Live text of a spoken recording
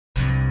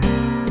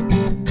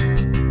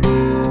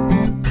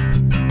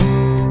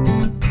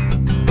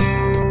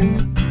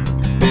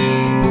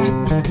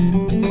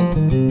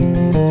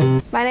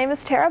My name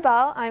is Tara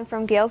Bell. I'm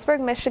from Galesburg,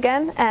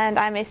 Michigan, and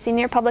I'm a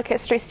senior public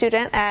history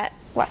student at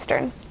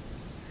Western.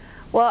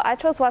 Well, I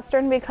chose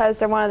Western because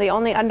they're one of the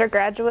only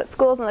undergraduate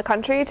schools in the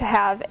country to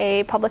have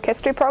a public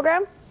history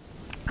program.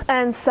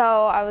 And so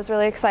I was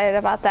really excited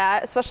about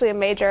that, especially a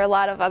major. A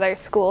lot of other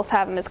schools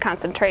have them as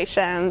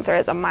concentrations or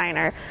as a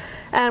minor,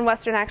 and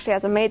Western actually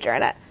has a major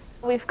in it.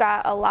 We've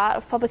got a lot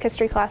of public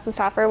history classes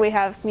to offer. We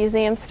have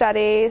museum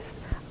studies,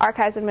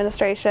 archives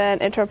administration,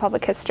 intro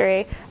public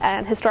history,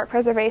 and historic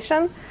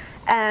preservation,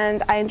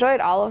 and I enjoyed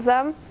all of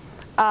them.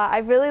 I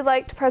really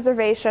liked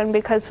preservation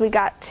because we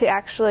got to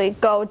actually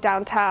go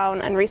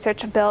downtown and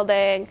research a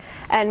building,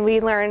 and we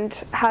learned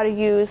how to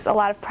use a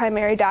lot of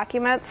primary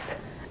documents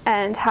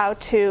and how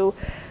to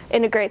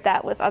integrate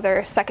that with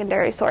other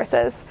secondary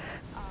sources.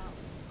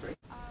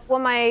 Well,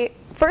 my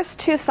first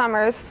 2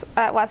 summers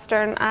at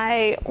Western,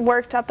 I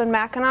worked up in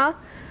Mackinac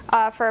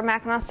for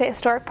Mackinac State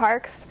Historic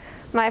Parks.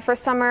 My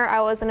first summer,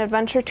 I was an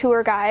adventure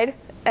tour guide,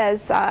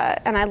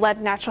 and I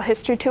led natural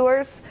history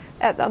tours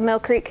at the Mill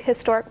Creek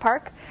Historic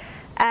Park.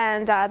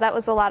 And that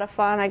was a lot of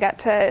fun. I got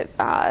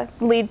to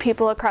lead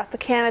people across the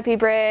Canopy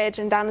Bridge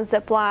and down the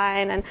zip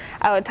line, and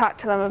I would talk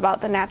to them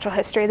about the natural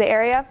history of the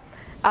area.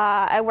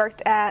 I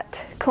worked at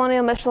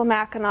Colonial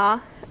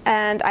Michilimackinac,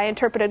 and I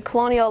interpreted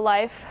colonial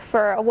life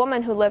for a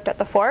woman who lived at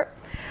the fort.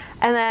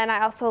 And then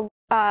I also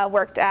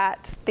worked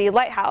at the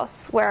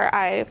lighthouse, where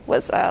I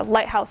was a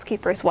lighthouse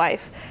keeper's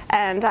wife,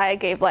 and I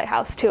gave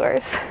lighthouse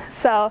tours.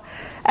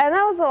 And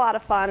that was a lot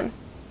of fun.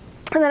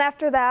 And then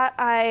after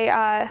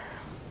that,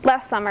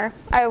 last summer,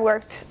 I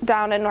worked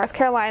down in North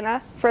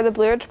Carolina for the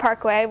Blue Ridge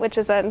Parkway, which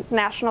is a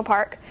national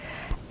park.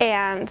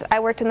 And I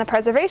worked in the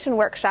preservation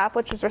workshop,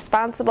 which was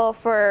responsible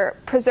for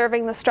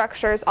preserving the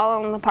structures all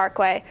along the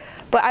parkway.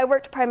 But I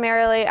worked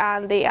primarily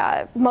on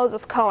the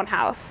Moses Cone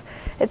House.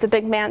 It's a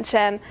big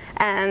mansion,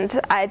 and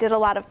I did a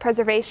lot of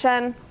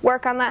preservation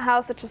work on that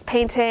house, such as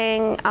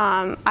painting.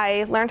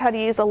 I learned how to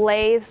use a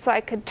lathe so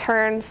I could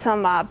turn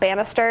some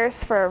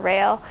banisters for a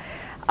rail.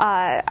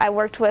 I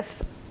worked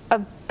with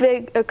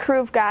a crew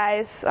of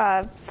guys,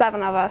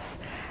 7 of us,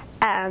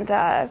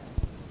 and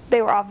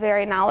they were all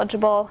very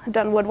knowledgeable, had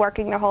done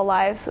woodworking their whole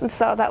lives, and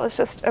so that was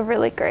just a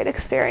really great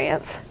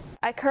experience.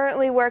 I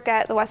currently work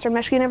at the Western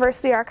Michigan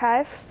University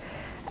Archives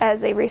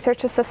as a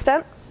research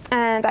assistant,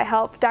 and I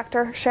help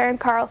Dr. Sharon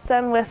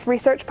Carlson with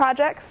research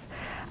projects.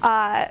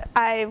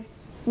 I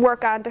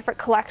work on different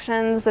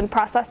collections and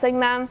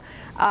processing them.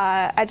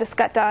 I just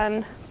got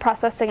done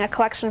processing a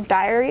collection of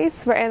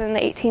diaries written in the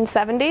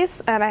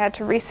 1870s, and I had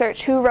to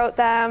research who wrote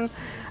them,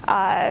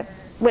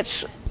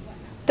 which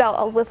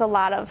dealt with a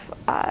lot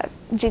of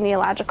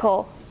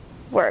genealogical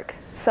work.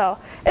 So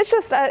it's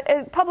just,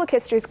 public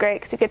history is great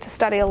because you get to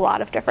study a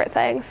lot of different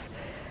things,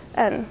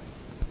 and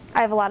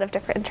I have a lot of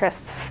different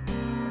interests.